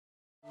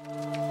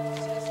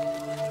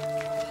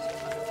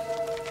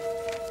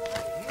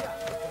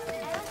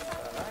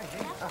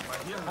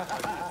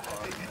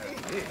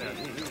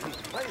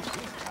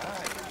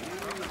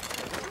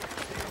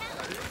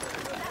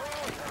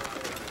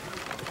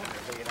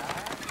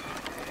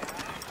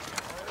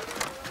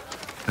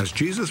As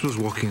Jesus was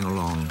walking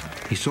along,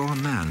 he saw a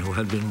man who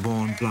had been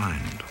born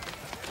blind.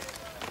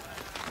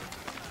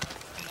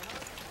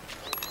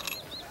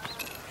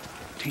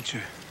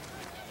 Teacher,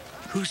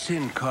 whose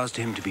sin caused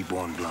him to be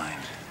born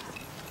blind?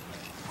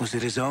 Was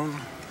it his own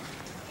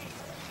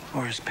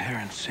or his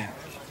parents' sin?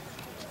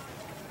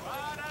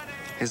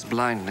 His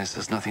blindness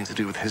has nothing to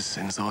do with his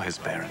sins or his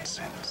parents'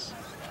 sins.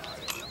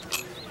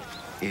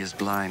 He is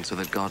blind so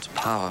that God's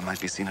power might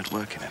be seen at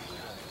work in him.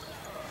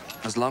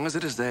 As long as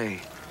it is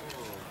day,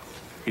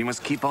 we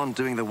must keep on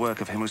doing the work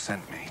of him who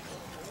sent me.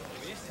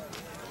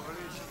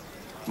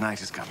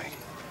 Night is coming,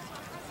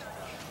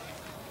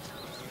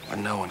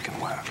 when no one can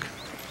work.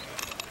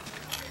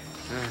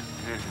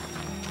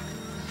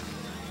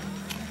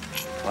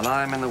 While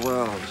I am in the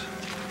world,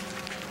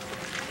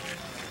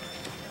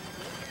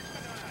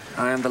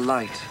 I am the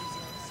light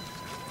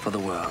for the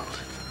world.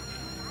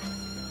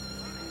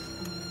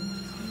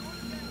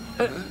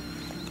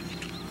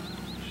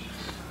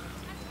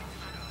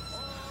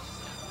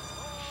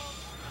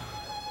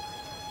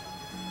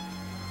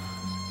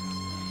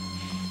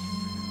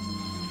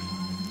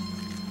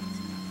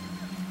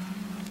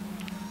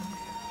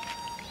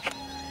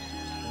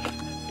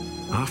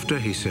 After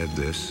he said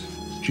this,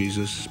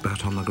 Jesus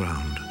spat on the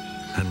ground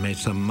and made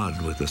some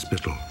mud with the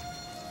spittle.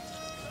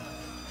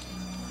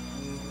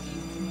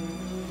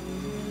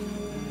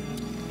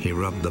 He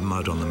rubbed the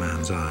mud on the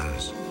man's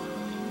eyes.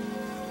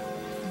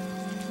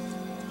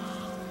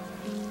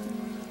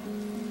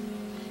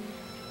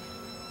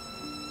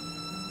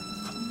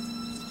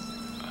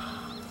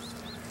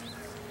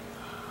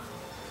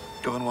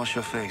 Go and wash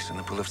your face in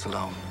the pool of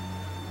Siloam.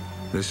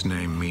 This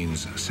name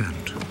means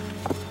sent.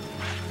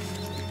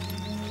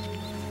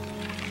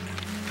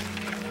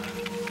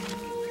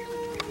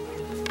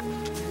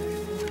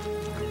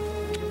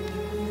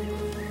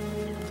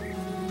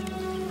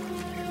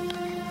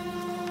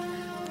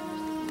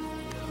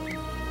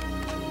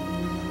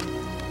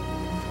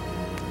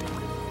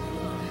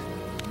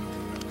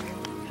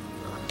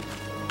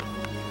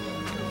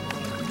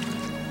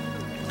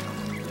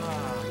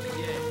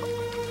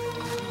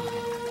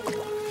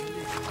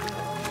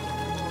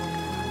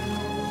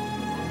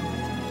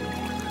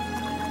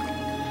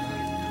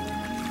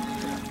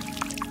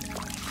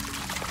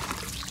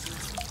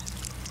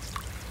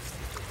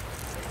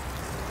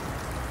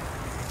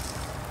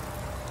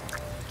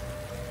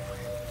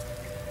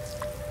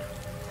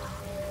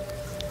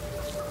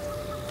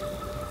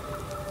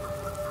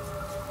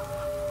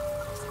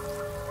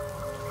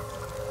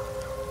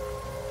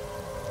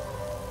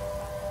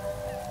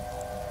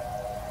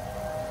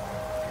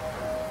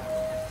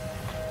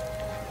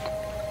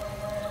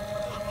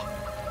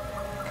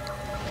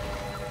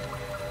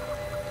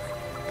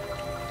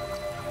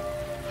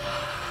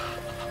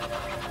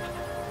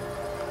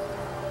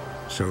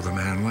 So the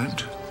man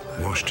went,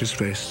 washed his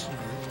face,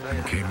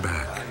 and came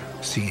back,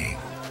 seeing.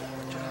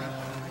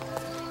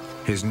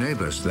 His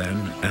neighbors then,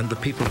 and the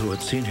people who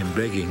had seen him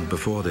begging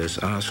before this,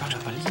 asked,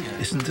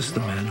 "Isn't this the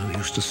man who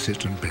used to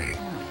sit and beg?"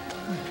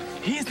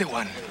 He's the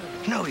one.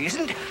 No, he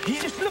isn't. He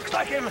just looks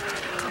like him.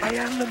 I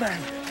am the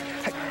man.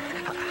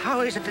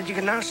 How is it that you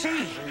can now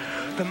see?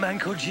 The man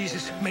called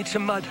Jesus made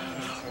some mud,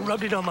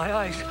 rubbed it on my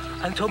eyes,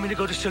 and told me to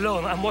go to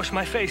Siloam and wash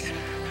my face.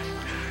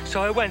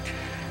 So I went,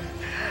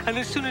 and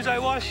as soon as I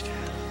washed,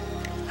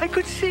 I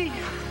could see.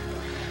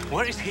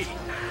 Where is he?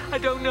 I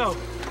don't know.